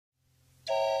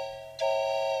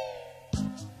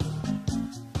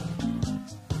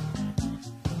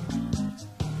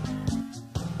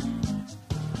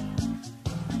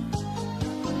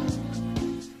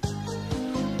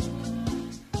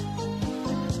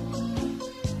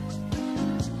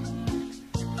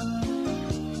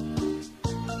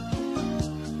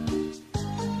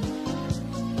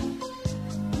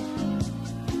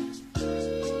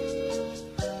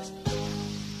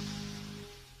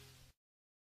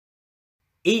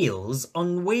Eels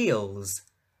on wheels.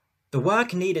 The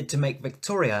work needed to make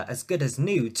Victoria as good as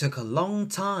new took a long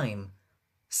time.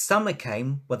 Summer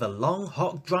came with a long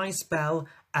hot dry spell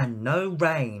and no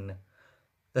rain.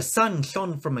 The sun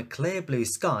shone from a clear blue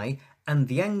sky and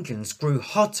the engines grew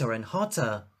hotter and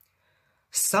hotter.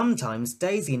 Sometimes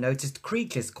Daisy noticed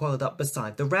creatures coiled up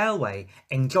beside the railway,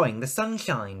 enjoying the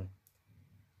sunshine.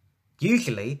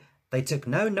 Usually, they took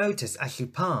no notice as she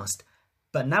passed,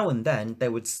 but now and then they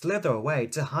would slither away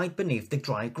to hide beneath the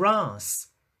dry grass.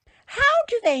 How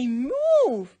do they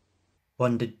move?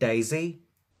 Wondered Daisy.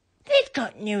 They've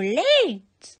got no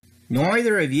legs.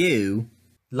 Neither of you.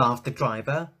 Laughed the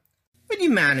driver. But you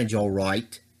manage all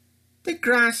right. They're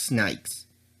grass snakes,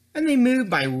 and they move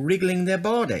by wriggling their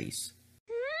bodies.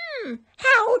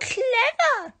 How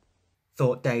clever!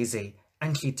 Thought Daisy,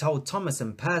 and she told Thomas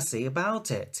and Percy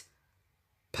about it.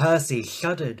 Percy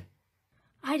shuddered.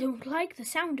 I don't like the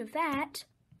sound of that,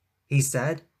 he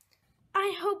said.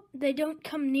 I hope they don't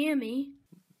come near me.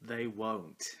 They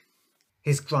won't.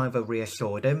 His driver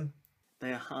reassured him.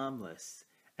 They are harmless,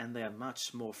 and they are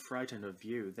much more frightened of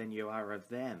you than you are of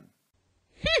them.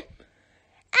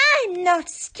 I'm not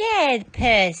scared,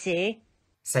 Percy,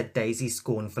 said Daisy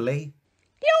scornfully.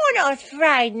 You're not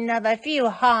frightened of a few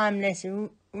harmless,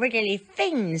 wriggly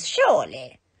things,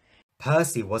 surely?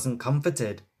 Percy wasn't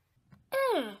comforted.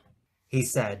 Ugh, He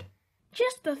said.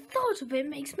 just the thought of it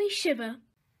makes me shiver.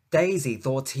 Daisy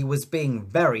thought he was being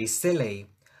very silly.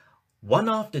 One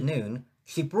afternoon,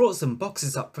 she brought some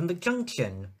boxes up from the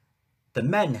junction. The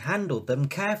men handled them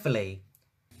carefully,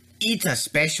 It's a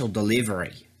special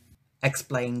delivery.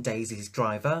 explained Daisy's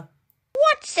driver.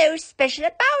 What's so special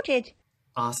about it?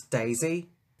 Asked Daisy.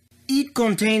 It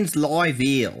contains live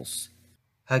eels,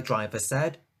 Her driver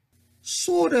said.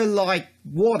 sort of like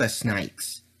water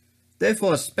snakes. They're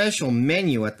for a special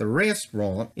menu at the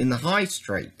restaurant in the high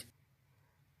street.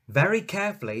 Very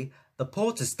carefully, the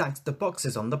porter stacked the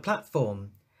boxes on the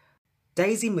platform.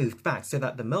 Daisy moved back so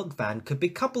that the milk van could be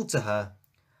coupled to her.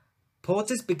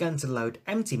 Porters began to load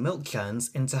empty milk churns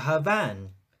into her van.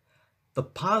 The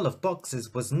pile of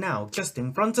boxes was now just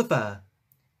in front of her.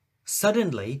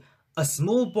 Suddenly, a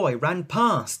small boy ran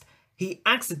past. He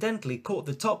accidentally caught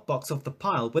the top box of the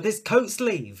pile with his coat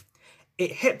sleeve.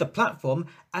 It hit the platform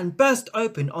and burst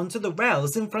open onto the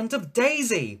rails in front of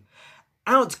Daisy.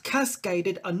 Out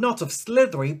cascaded a knot of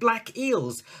slithery black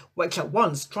eels, which at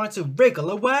once tried to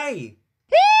wriggle away.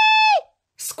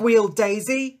 Squealed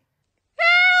Daisy.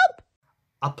 Help!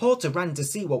 A porter ran to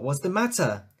see what was the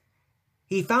matter.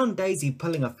 He found Daisy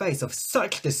pulling a face of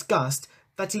such disgust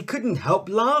that he couldn't help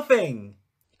laughing.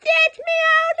 Get me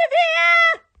out of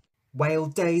here!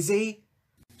 Wailed Daisy.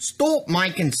 Stop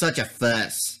making such a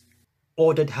fuss.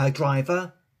 Ordered her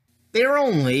driver. They're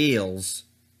only eels.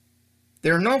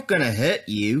 They're not gonna hurt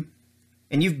you,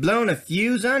 and you've blown a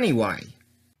fuse anyway.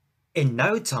 In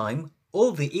no time,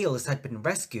 all the eels had been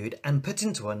rescued and put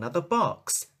into another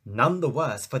box, none the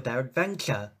worse for their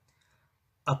adventure.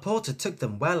 A porter took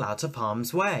them well out of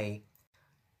harm's way.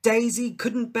 Daisy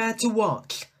couldn't bear to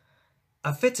watch.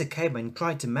 A fitter came and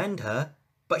tried to mend her,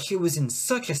 but she was in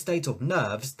such a state of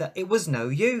nerves that it was no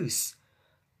use.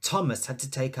 Thomas had to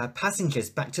take her passengers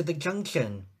back to the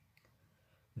junction.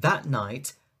 That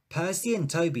night, Percy and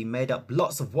Toby made up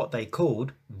lots of what they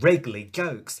called wriggly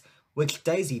jokes, which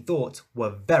Daisy thought were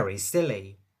very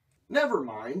silly. Never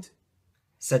mind.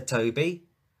 Said Toby.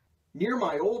 Near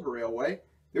my old railway,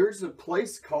 there's a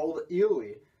place called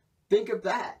Ely. Think of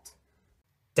that.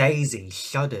 Daisy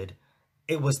shuddered.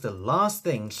 It was the last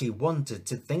thing she wanted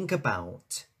to think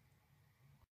about.